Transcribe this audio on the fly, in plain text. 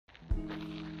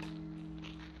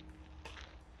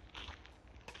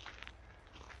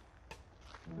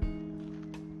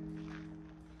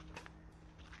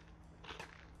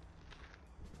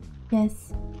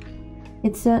Yes,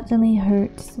 it certainly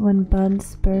hurts when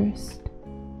buds burst.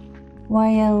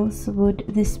 Why else would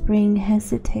the spring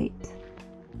hesitate?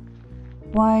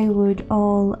 Why would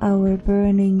all our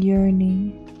burning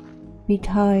yearning be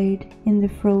tied in the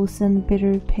frozen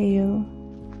bitter pail?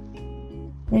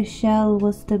 The shell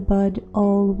was the bud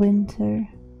all winter,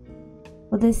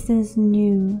 but this is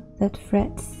new that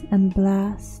frets and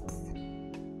blasts.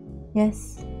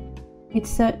 Yes, it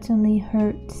certainly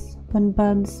hurts when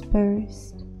buds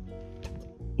burst.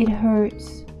 It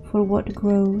hurts for what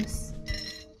grows,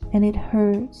 and it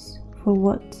hurts for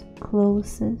what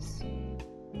closes.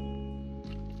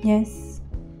 Yes,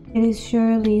 it is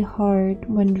surely hard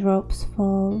when drops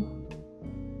fall.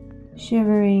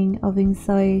 Shivering of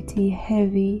anxiety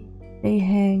heavy they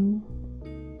hang,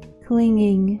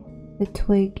 clinging the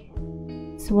twig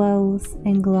swells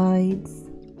and glides.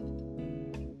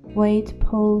 Weight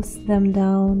pulls them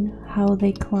down how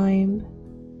they climb.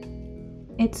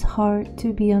 It's hard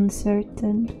to be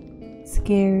uncertain,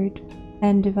 scared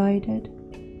and divided.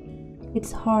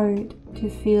 It's hard to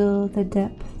feel the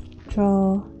depth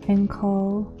draw and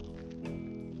call.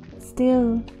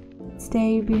 Still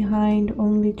stay behind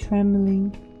only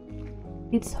trembling.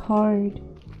 It's hard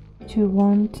to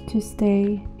want to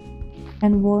stay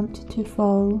and want to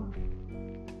fall.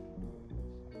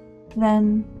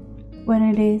 Then, when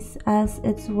it is as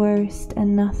its worst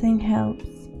and nothing helps,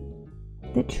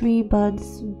 the tree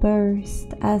buds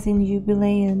burst as in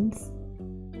jubilance.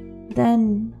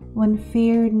 Then, when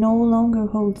fear no longer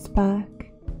holds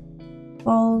back,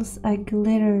 falls a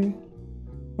glitter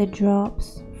that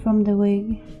drops from the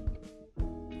wig,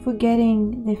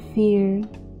 forgetting the fear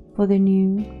for the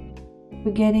new,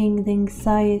 forgetting the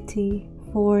anxiety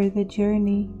for the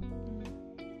journey,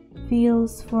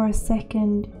 feels for a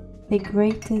second the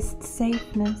greatest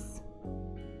safeness,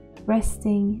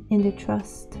 resting in the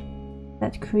trust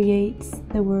that creates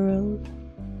the world.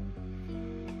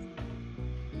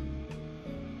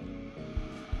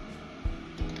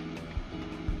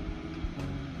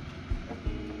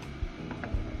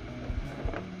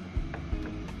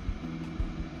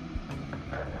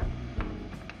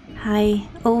 Hi,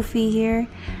 Ophi here.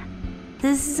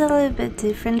 This is a little bit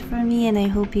different for me and I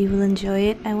hope you will enjoy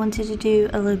it. I wanted to do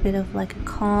a little bit of like a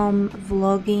calm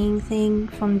vlogging thing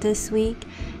from this week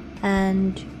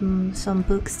and some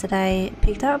books that I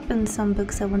picked up and some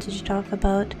books I wanted to talk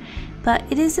about. But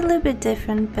it is a little bit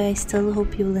different, but I still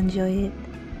hope you will enjoy it.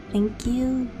 Thank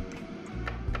you.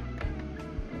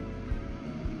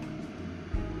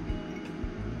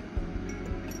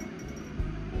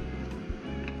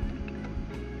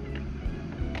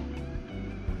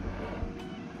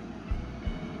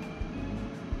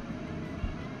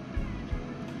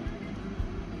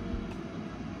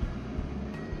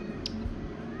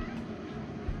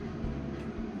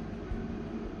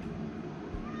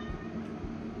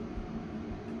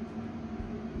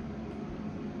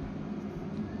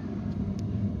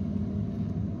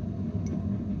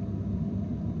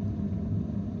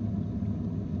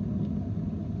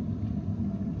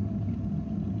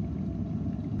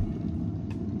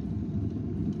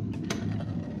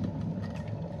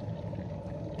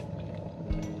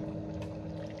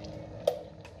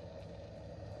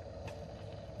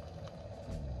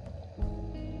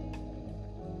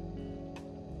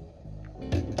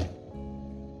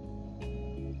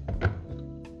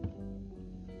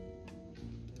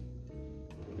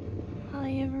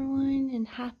 Hi everyone and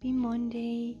happy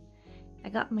Monday. I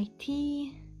got my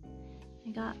tea,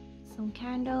 I got some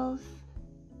candles.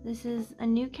 This is a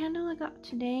new candle I got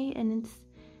today and it's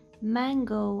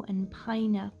mango and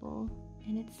pineapple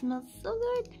and it smells so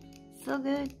good, so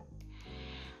good.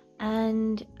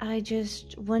 And I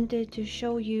just wanted to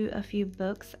show you a few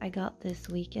books I got this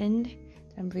weekend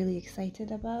that I'm really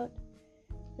excited about.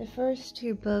 The first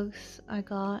two books I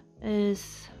got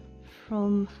is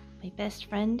from my best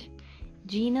friend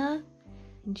Gina,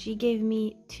 and she gave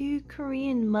me 2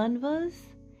 Korean manhwas,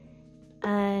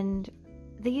 and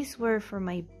these were for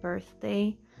my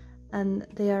birthday, and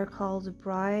they are called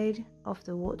Bride of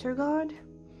the Water God.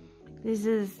 This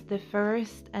is the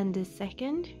first and the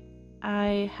second.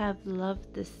 I have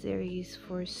loved this series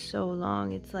for so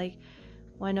long. It's like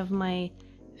one of my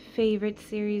favorite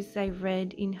series I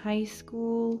read in high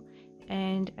school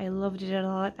and I loved it a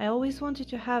lot. I always wanted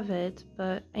to have it,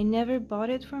 but I never bought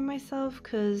it for myself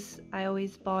because I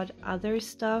always bought other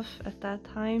stuff at that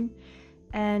time,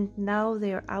 and now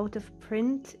they're out of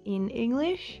print in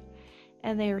English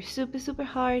and they are super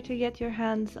hard to get your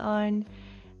hands on,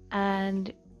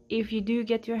 and if you do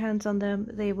get your hands on them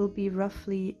they will be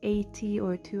roughly $80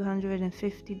 or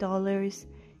 $250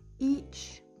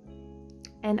 each.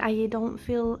 And I don't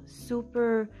feel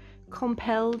super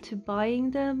compelled to buying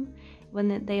them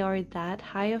when they are that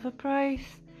high of a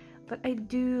price, but I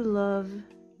do love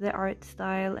the art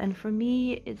style, and for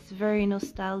me it's very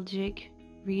nostalgic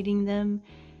reading them.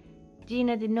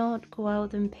 Gina did not go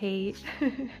out and pay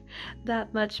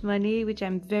that much money, which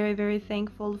I'm very, very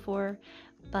thankful for,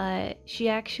 but she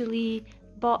actually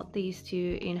bought these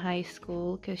two in high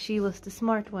school because she was the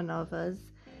smart one of us,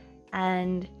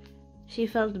 and she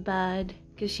felt bad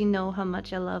because she know how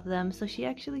much I love them, so she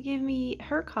actually gave me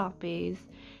her copies,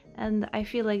 and I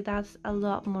feel like that's a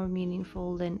lot more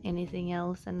meaningful than anything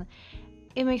else, and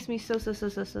it makes me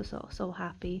so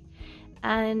happy.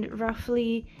 And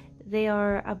roughly they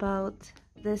are about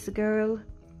this girl.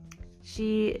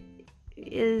 She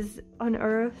is on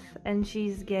Earth and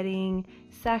she's getting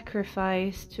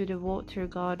sacrificed to the water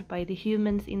god by the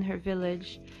humans in her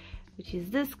village, which is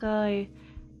this guy,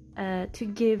 to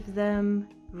give them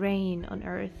rain on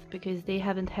Earth, because they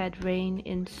haven't had rain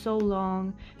in so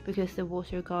long because the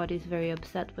water god is very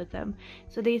upset with them.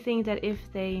 So they think that if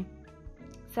they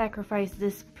sacrifice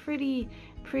this pretty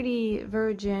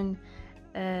virgin,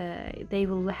 they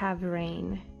will have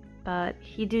rain. But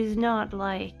he does not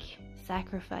like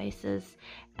sacrifices,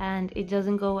 and it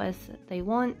doesn't go as they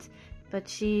want, but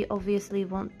she obviously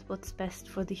wants what's best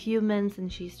for the humans,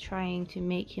 and she's trying to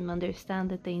make him understand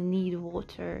that they need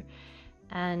water.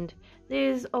 And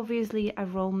there's obviously a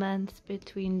romance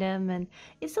between them, and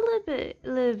it's a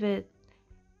little bit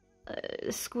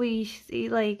squeezy,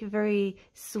 like very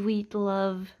sweet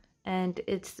love, and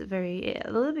it's a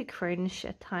little bit cringe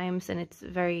at times, and it's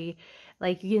very,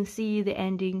 like, you can see the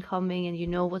ending coming and you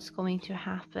know what's going to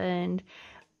happen.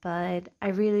 But I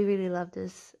really loved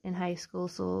this in high school,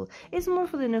 so it's more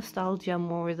for the nostalgia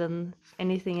more than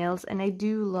anything else. And I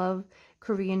do love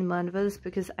Korean manhwas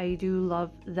because I do love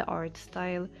the art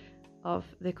style of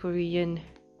the Korean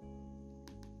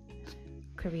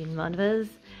manhwas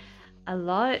a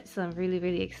lot, so I'm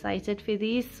really excited for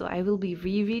these. So I will be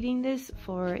rereading this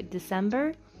for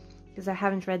December because I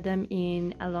haven't read them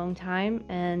in a long time,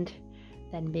 and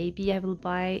then maybe I will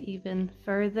buy even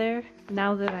further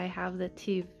now that I have the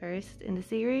two first in the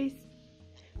series.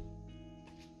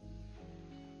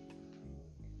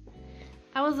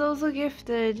 I was also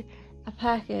gifted a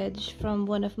package from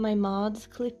one of my mods,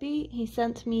 Clippy. He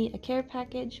sent me a care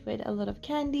package with a lot of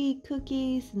candy,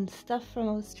 cookies and stuff from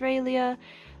Australia,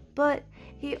 but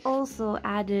he also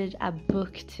added a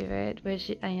book to it,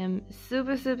 which I am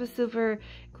super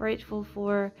grateful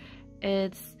for.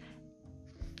 It's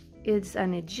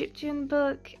an Egyptian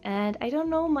book, and I don't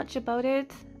know much about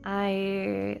it.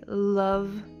 I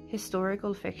love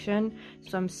historical fiction,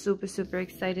 so I'm super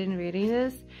excited in reading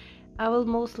this. I will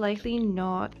most likely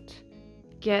not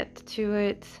get to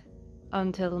it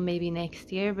until maybe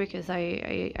next year because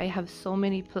I have so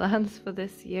many plans for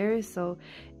this year, so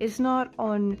it's not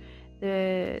on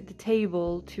the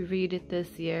table to read it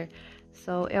this year.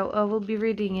 So I will be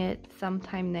reading it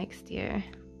sometime next year.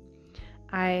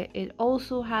 It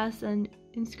also has an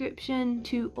inscription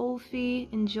to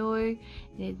Ophi, enjoy,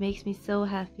 and it makes me so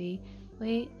happy.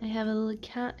 Wait, I have a little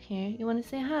cat here. You want to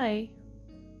say hi?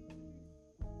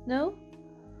 No?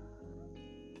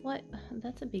 What?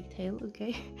 That's a big tail,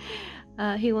 okay.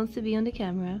 He wants to be on the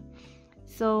camera.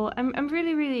 So I'm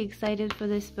really excited for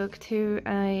this book too.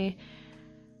 I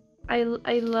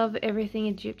love everything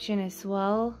Egyptian as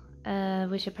well.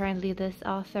 Which apparently this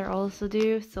author also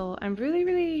do, so I'm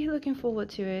really looking forward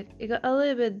to it. It got a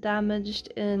little bit damaged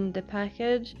in the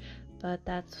package, but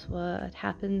that's what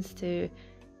happens to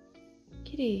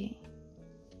Kitty.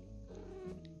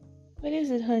 What is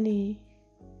it, honey?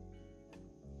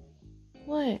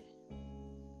 What?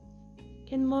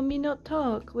 Can mommy not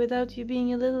talk without you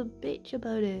being a little bitch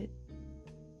about it?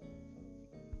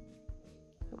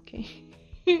 Okay.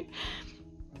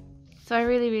 So I'm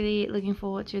really looking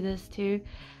forward to this too.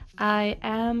 I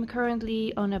am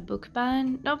currently on a book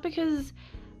ban, not because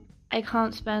I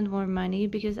can't spend more money,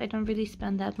 because I don't really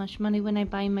spend that much money when I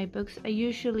buy my books. I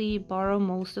usually borrow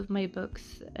most of my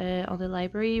books on the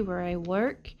library where I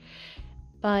work,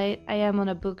 but I am on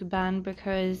a book ban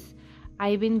because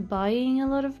I've been buying a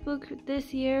lot of books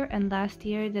this year and last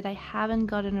year that I haven't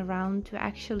gotten around to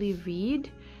actually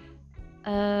read.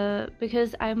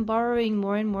 Because I'm borrowing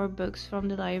more and more books from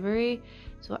the library,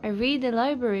 so I read the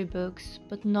library books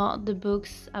but not the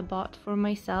books I bought for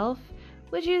myself,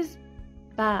 which is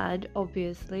bad,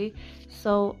 obviously.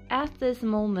 So at this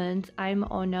moment I'm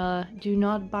on a do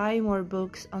not buy more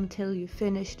books until you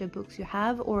finish the books you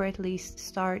have, or at least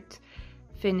start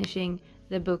finishing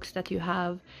the books that you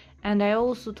have. And I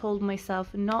also told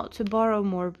myself not to borrow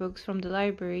more books from the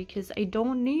library because I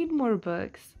don't need more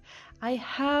books. I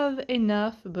have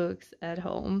enough books at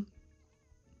home.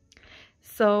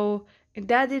 So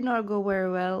that did not go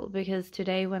very well, because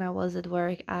today when I was at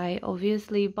work, I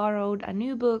obviously borrowed a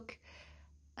new book,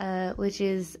 which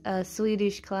is a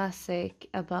Swedish classic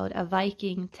about a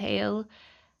Viking tale.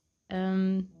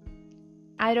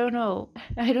 I don't know.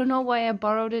 I don't know why I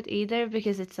borrowed it either,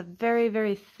 because it's a very,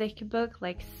 very thick book,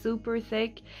 like super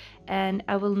thick, and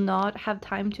I will not have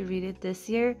time to read it this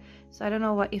year. So I don't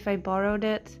know if I borrowed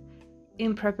it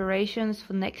in preparations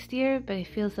for next year, but it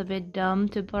feels a bit dumb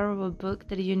to borrow a book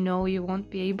that you know you won't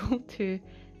be able to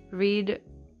read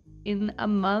in a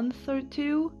month or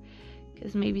two,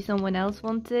 because maybe someone else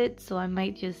wants it. So I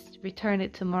might just return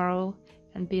it tomorrow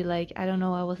and be like, I don't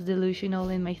know, I was delusional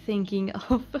in my thinking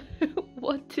of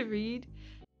what to read.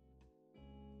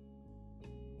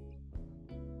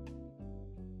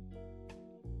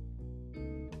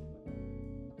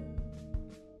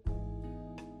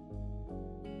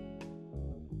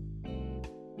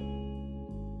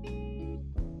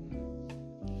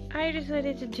 I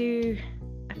decided to do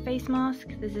a face mask.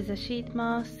 This is a sheet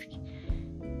mask.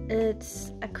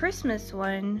 It's a Christmas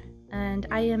one, and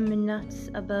I am nuts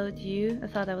about you. I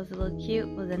thought that was a little cute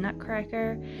with a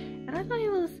nutcracker, and I thought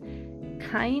it was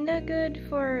kinda good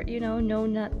for, you know, No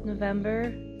Nut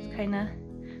November. It's kinda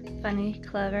funny,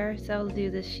 clever, so I'll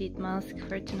do this sheet mask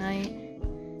for tonight.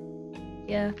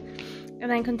 Yeah,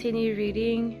 and then continue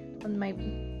reading on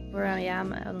where I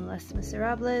am on Les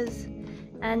Miserables.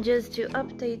 And just to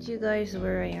update you guys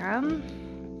where I am,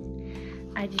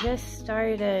 I just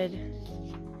started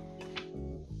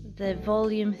the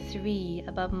volume 3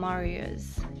 about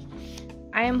Mario's.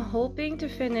 I am hoping to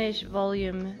finish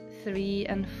volume 3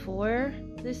 and 4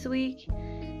 this week,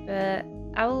 but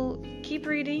I will keep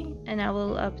reading and I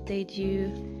will update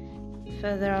you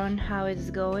further on how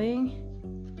it's going.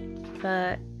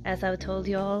 But as I've told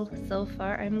you all so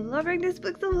far, I'm loving this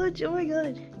book so much. Oh my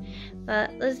god.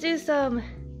 But let's do some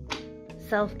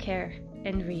self-care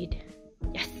and read.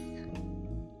 Yes.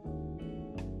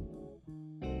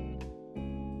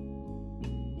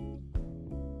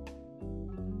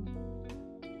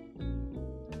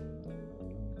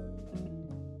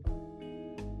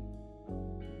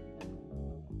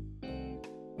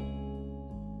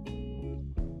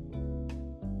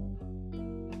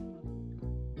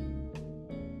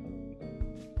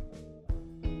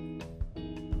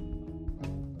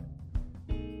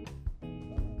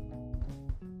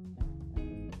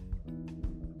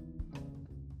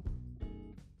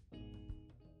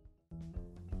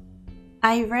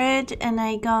 I read and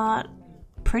I got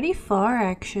pretty far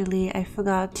actually. I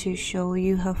forgot to show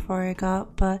you how far I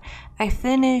got, but I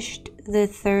finished the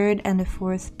third and the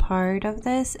fourth part of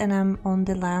this and I'm on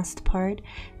the last part.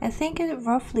 I think I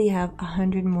roughly have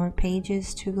 100 more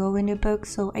pages to go in the book,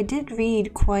 so I did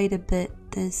read quite a bit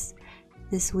this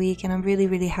week and I'm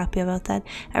really happy about that.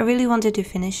 I really wanted to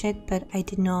finish it, but I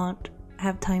did not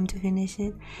have time to finish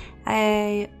it.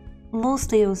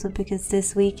 Mostly also because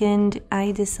this weekend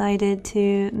I decided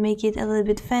to make it a little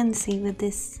bit fancy with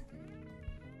this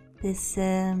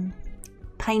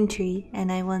pine tree, and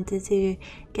I wanted to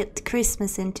get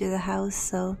Christmas into the house,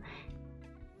 so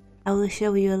I will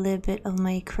show you a little bit of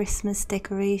my Christmas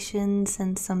decorations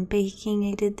and some baking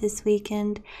I did this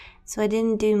weekend. So I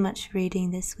didn't do much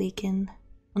reading this weekend,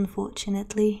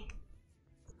 unfortunately.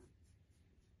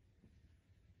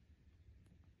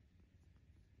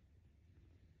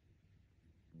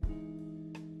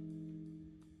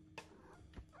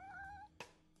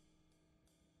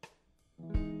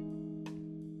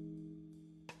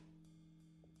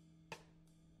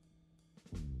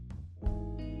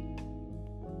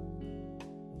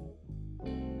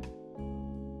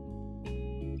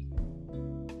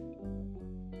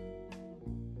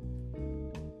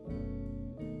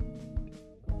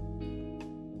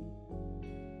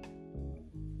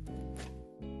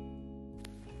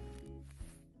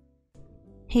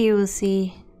 Here you will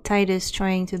see Titus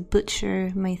trying to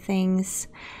butcher my things.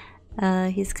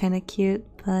 He's kind of cute,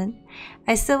 but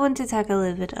I still want to talk a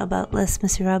little bit about Les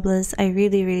Miserables. I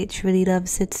really truly love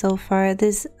it so far.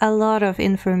 There's a lot of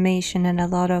information and a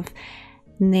lot of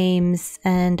names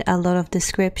and a lot of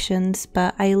descriptions,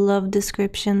 but I love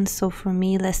descriptions, so for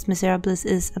me Les Miserables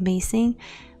is amazing.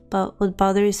 But what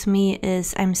bothers me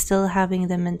is I'm still having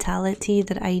the mentality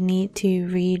that I need to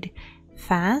read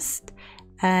fast,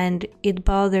 and it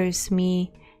bothers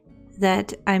me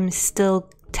that I'm still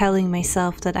telling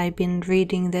myself that I've been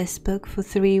reading this book for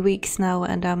 3 weeks now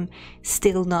and I'm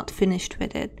still not finished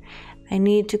with it. I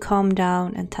need to calm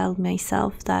down and tell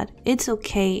myself that it's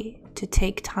okay to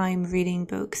take time reading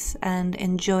books and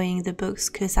enjoying the books,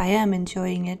 because I am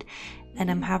enjoying it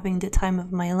and I'm having the time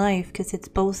of my life, because it's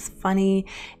both funny,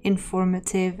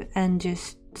 informative and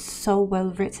just so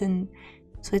well written,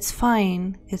 so it's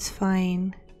fine,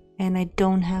 and I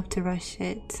don't have to rush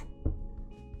it.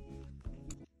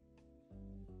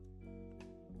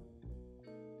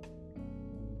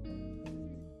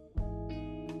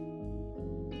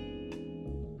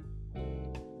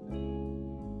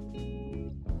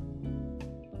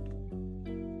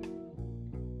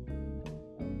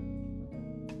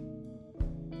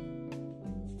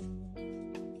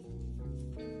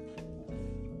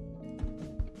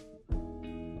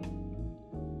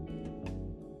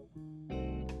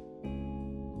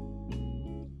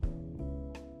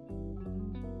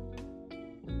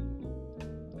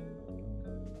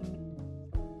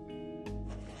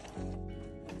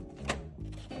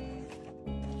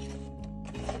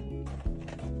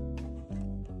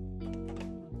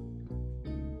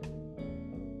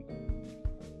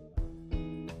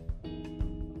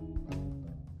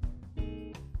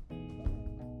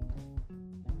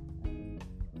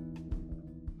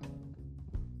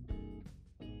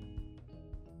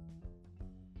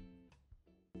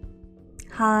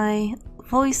 Hi,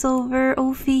 voiceover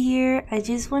Ophi here. I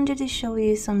just wanted to show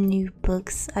you some new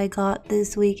books I got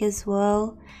this week as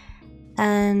well,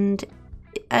 and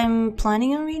I'm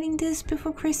planning on reading this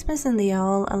before Christmas, and they are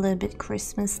all a little bit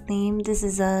Christmas themed. This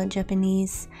is a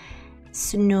Japanese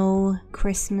snow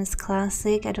Christmas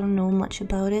classic. I don't know much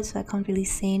about it, so I can't really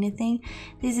say anything.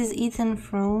 This is Ethan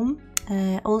Frome,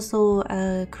 also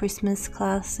a Christmas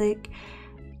classic.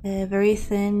 Very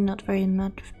thin, not very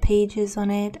much pages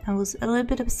on it. I was a little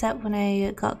bit upset when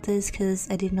I got this because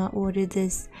I did not order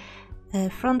this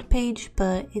front page,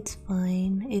 but it's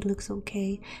fine, it looks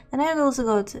okay. And I've also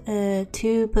got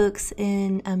 2 books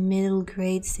in a middle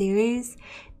grade series.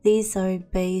 These are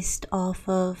based off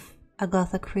of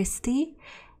Agatha Christie,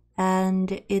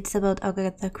 and it's about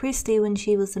Agatha Christie when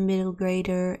she was a middle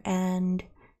grader and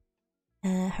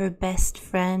her best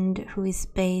friend, who is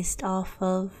based off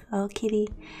of Kitty,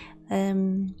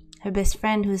 her best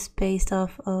friend who is based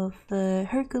off of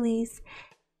Hercules,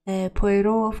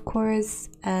 Poirot of course,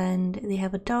 and they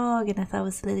have a dog, and I thought it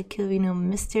was a little cool, you know,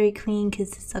 mystery queen,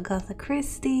 because it's Agatha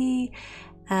Christie,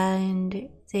 and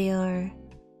they are,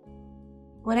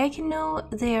 what I can know,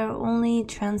 they are only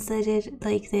translated,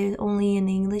 like they're only in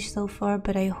English so far,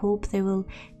 but I hope they will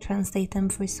translate them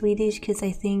for Swedish, because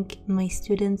I think my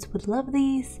students would love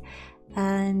these,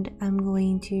 and I'm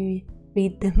going to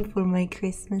read them for my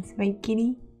Christmas, right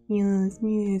kitty? Yes,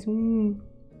 yes,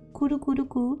 kuru kuru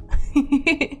kuru.